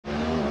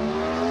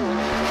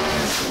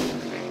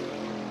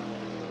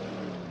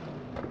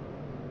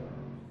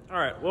All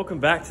right, welcome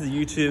back to the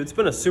YouTube. It's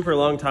been a super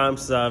long time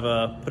since I've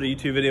put a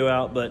YouTube video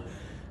out, but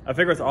I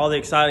figured with all the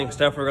exciting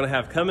stuff we're gonna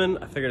have coming,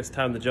 I figured it's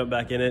time to jump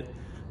back in it.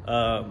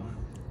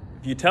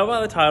 If you tell by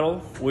the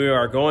title, we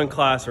are going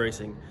class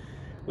racing.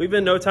 We've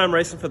been No Time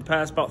Racing for the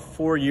past about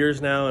 4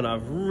 years now, and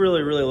I've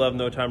really loved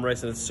No Time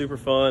Racing. It's super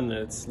fun,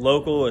 it's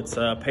local, it's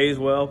pays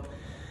well,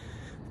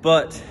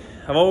 but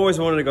I've always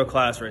wanted to go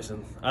class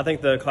racing. I think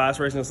the class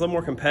racing is a little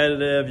more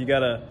competitive. You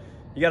gotta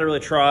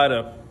really try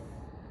to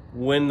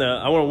win.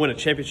 I want to win a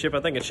championship.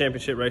 I think a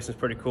championship racing is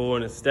pretty cool,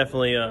 and it's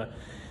definitely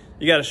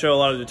you got to show a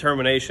lot of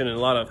determination and a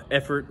lot of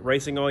effort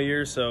racing all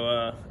year.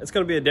 So it's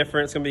going to be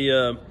different. It's going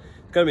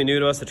to be new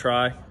to us to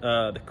try.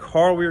 The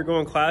car we are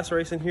going class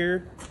racing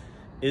here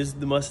is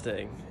the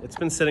Mustang. It's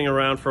been sitting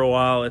around for a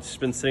while. It's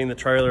been sitting in the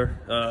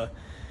trailer.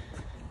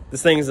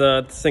 This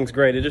thing's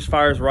great. It just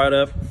fires right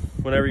up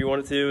whenever you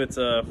want it to. It's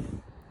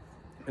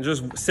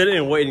just sitting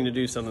and waiting to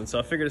do something. So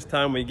I figured it's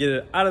time we get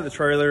it out of the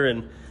trailer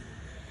and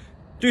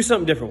do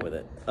something different with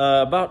it.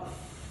 About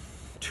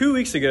 2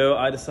 weeks ago,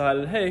 I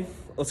decided, hey,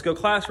 let's go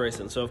class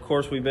racing. So of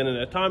course we've been in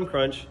a time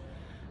crunch,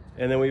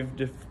 and then we've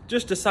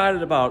just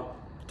decided about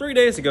 3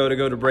 days ago to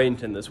go to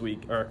Bradenton this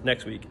week, or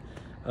next week.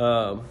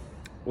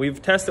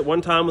 We've tested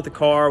one time with the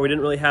car. We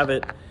didn't really have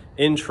it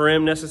in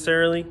trim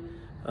necessarily.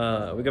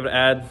 We're going to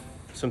add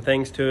some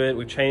things to it.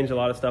 We've changed a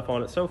lot of stuff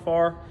on it so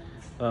far.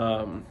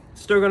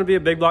 Still going to be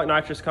a big block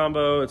nitrous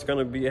combo. It's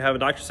going to have a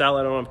nitrous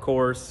outlet on, of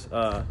course.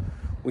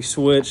 We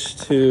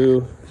switched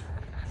to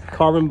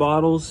carbon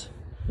bottles.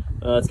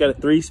 It's got a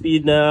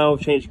 3-speed now. We've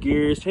changed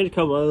gears, changed a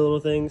couple other little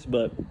things,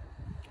 but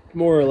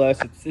more or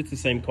less it's the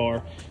same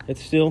car.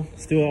 It's still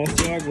all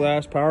CR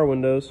glass, power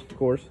windows, of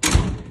course.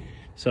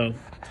 So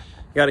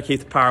got to keep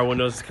the power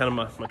windows. It's kind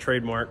of my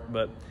trademark.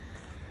 But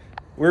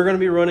we're going to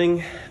be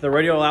running the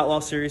Radial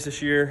Outlaw Series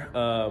this year.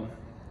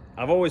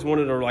 I've always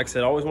wanted, or like I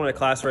said, always wanted a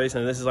class race,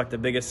 and this is like the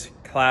biggest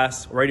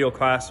radial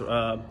class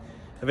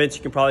events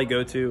you can probably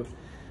go to.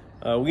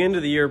 We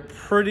ended the year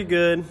pretty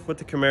good with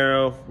the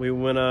Camaro. We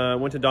went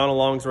to Donald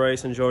Long's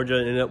race in Georgia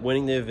and ended up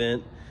winning the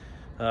event.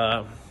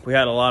 We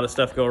had a lot of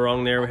stuff go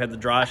wrong there. We had the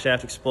dry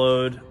shaft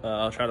explode.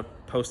 I'll try to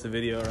post the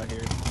video right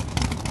here.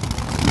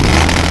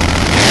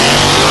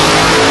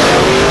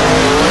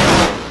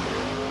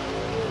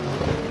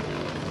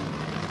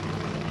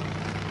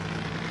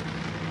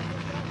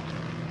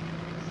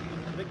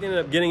 We ended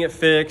up getting it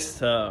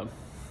fixed and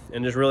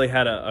just really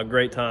had a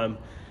great time.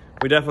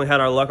 We definitely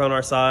had our luck on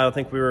our side. I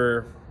think we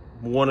were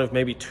one of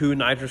maybe 2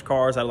 nitrous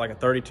cars out of like a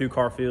 32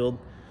 car field.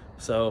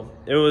 So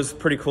it was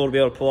pretty cool to be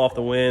able to pull off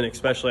the win,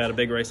 especially at a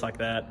big race like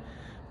that.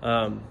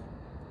 The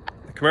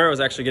Camaro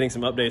is actually getting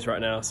some updates right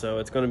now, so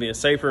it's going to be a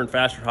safer and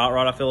faster hot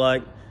rod, I feel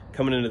like,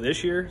 coming into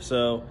this year.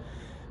 So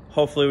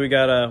hopefully we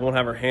won't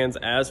have our hands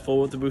as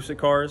full with the boosted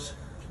cars.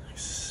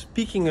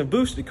 Speaking of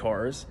boosted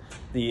cars,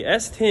 the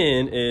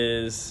S10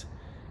 is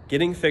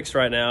getting fixed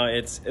right now.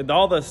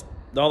 All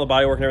the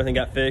bodywork and everything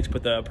got fixed,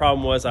 but the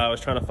problem was I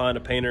was trying to find a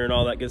painter and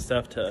all that good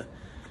stuff to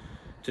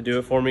do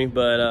it for me.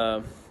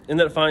 But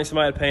ended up finding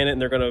somebody to paint it,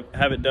 and they're going to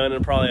have it done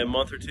in probably a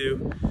month or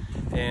 2.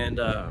 And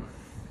I'm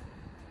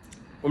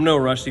in no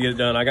rush to get it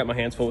done. I got my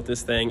hands full with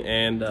this thing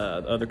and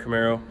the other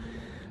Camaro.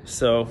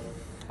 So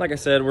like I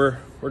said, we're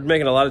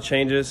making a lot of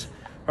changes.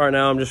 Right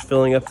now I'm just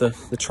filling up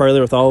the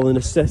trailer with all the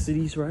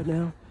necessities right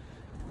now.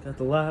 Got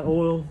the light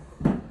oil,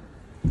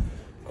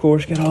 of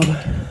course, got all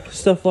the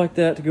stuff like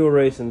that to go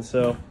racing.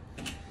 So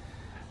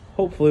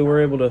hopefully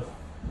we're able to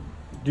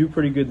do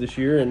pretty good this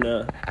year. And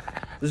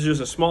this is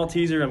just a small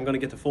teaser. I'm going to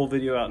get the full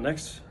video out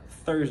next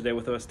Thursday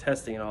with us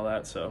testing and all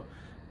that. So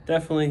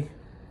definitely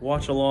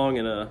watch along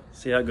and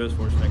see how it goes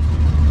for us next time.